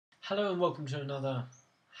Hello and welcome to another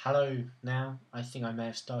Hello Now. I think I may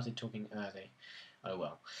have started talking early. Oh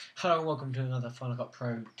well. Hello and welcome to another Final Cut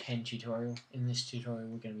Pro 10 tutorial. In this tutorial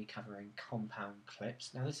we're going to be covering compound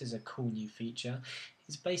clips. Now this is a cool new feature.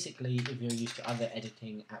 It's basically, if you're used to other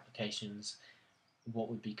editing applications, what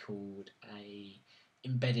would be called a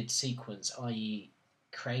embedded sequence, i.e.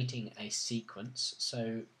 creating a sequence.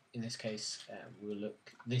 So in this case we'll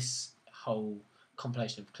look, this whole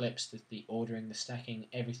compilation of clips, the ordering, the stacking,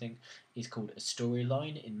 everything is called a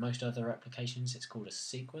storyline. In most other applications it's called a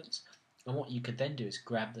sequence, and what you could then do is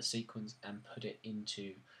grab the sequence and put it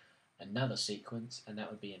into another sequence, and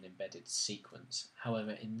that would be an embedded sequence.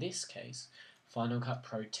 However, in this case, Final Cut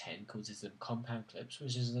Pro 10 calls them compound clips,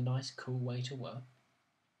 which is a nice cool way to work,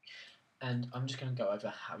 and I'm just going to go over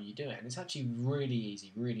how you do it. And it's actually really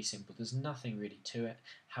easy, really simple. There's nothing really to it.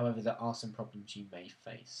 However, there are some problems you may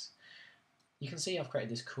face. You can see I've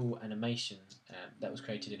created this cool animation that was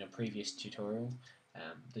created in a previous tutorial.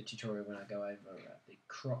 The tutorial when I go over the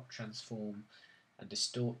crop, transform and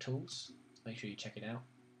distort tools. Make sure you check it out.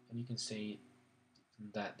 And you can see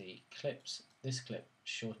that this clip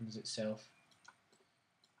shortens itself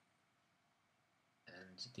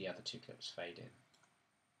and the other two clips fade in.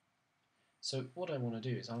 So what I want to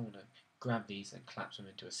do is I want to grab these and collapse them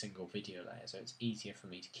into a single video layer so it's easier for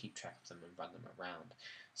me to keep track of them and run them around.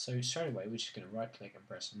 So straight away we're just going to right click and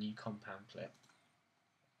press new compound clip,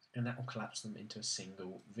 and that will collapse them into a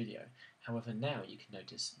single video. However, now you can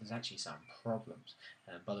notice there's actually some problems.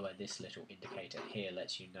 By the way, this little indicator here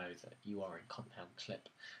lets you know that you are in compound clip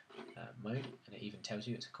mode, and it even tells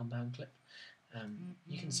you it's a compound clip.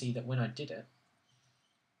 You can see that when I did it,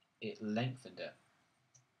 it lengthened it,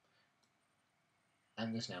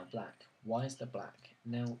 and there's now black. Why is there black?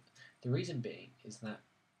 Now, the reason being is that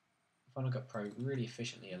Final Cut Pro really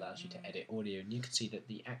efficiently allows you to edit audio, and you can see that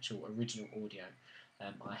the actual original audio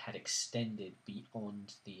I had extended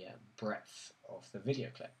beyond the breadth of the video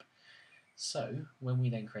clip. So when we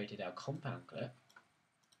then created our compound clip,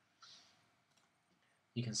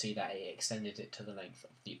 you can see that it extended it to the length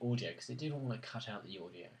of the audio because it didn't want to cut out the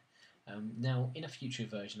audio. Now, in a future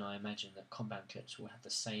version, I imagine that compound clips will have the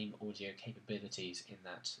same audio capabilities in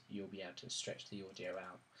that you'll be able to stretch the audio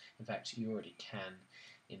out. In fact, you already can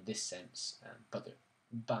in this sense,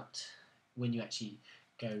 but when you actually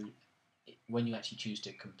choose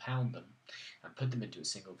to compound them and put them into a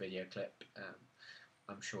single video clip,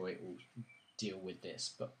 I'm sure it will deal with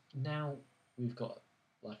this. But now we've got,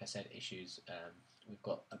 like I said, issues. We've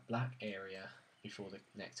got a black area before the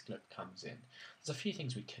next clip comes in. There's a few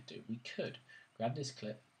things we could do. We could grab this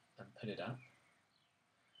clip and put it up.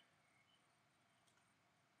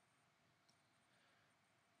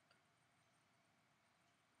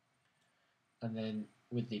 And then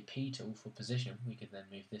with the P tool for position, we can then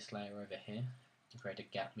move this layer over here to create a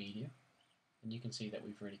gap media. And you can see that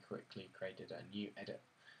we've really quickly created a new edit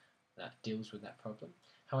that deals with that problem.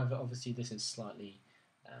 However, obviously this is slightly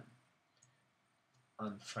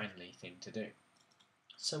unfriendly thing to do.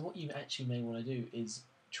 So what you actually may want to do is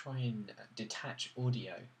try and detach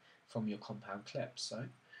audio from your compound clip. So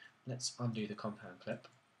let's undo the compound clip.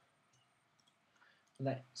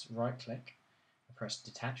 Let's right click and press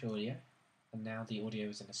detach audio, and now the audio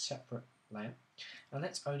is in a separate layer. Now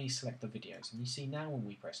let's only select the videos, and you see now when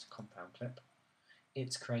we press the compound clip,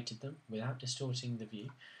 it's created them without distorting the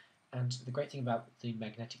view. And the great thing about the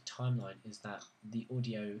magnetic timeline is that the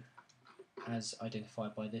audio, as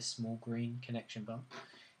identified by this small green connection bar,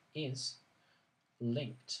 is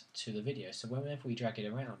linked to the video. So whenever we drag it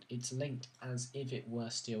around, it's linked as if it were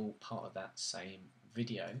still part of that same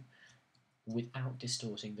video without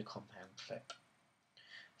distorting the compound clip.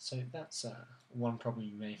 So that's one problem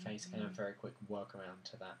you may face, and a very quick workaround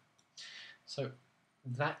to that. So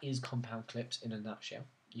that is compound clips in a nutshell.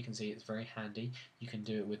 You can see it's very handy. You can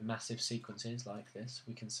do it with massive sequences like this.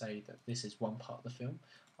 We can say that this is one part of the film.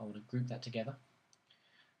 I want to group that together,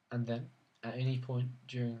 and then at any point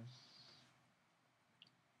during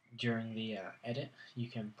the edit, you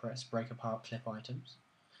can press break apart clip items,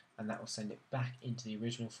 and that will send it back into the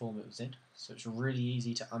original form it was in. So it's really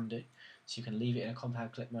easy to undo. So you can leave it in a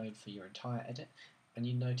compound clip mode for your entire edit, and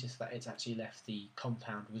you notice that it's actually left the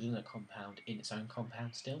compound within a compound in its own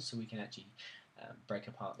compound still, so we can actually break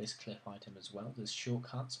apart this clip item as well. There's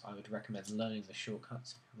shortcuts. I would recommend learning the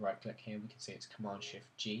shortcuts. Right click here, we can see it's Command Shift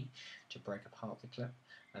G to break apart the clip,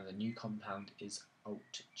 and the new compound is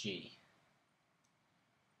Alt G.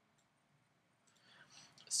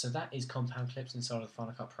 So that is compound clips inside of the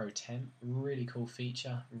Final Cut Pro 10. Really cool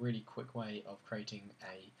feature, really quick way of creating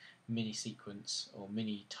a mini sequence or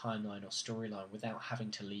mini timeline or storyline without having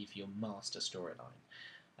to leave your master storyline.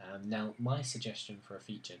 Now, my suggestion for a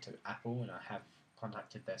feature to Apple, and I have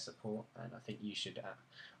contacted their support, and I think you should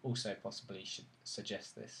also possibly should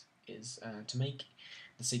suggest this, is to make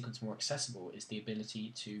the sequence more accessible, is the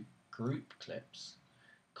ability to group clips,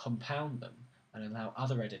 compound them, and allow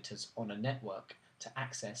other editors on a network to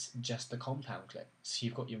access just the compound clip. So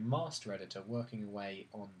you've got your master editor working away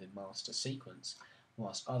on the master sequence,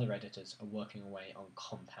 whilst other editors are working away on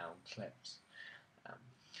compound clips. Um,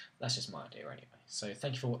 that's just my idea anyway. So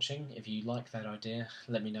thank you for watching. If you like that idea,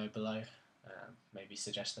 let me know below. Maybe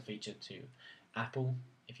suggest the feature to Apple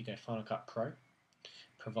if you go Final Cut Pro.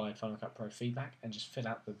 Provide Final Cut Pro feedback and just fill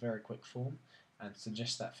out the very quick form and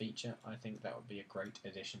suggest that feature. I think that would be a great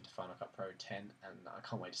addition to Final Cut Pro 10, and I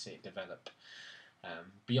can't wait to see it develop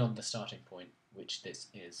beyond the starting point, which this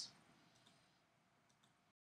is.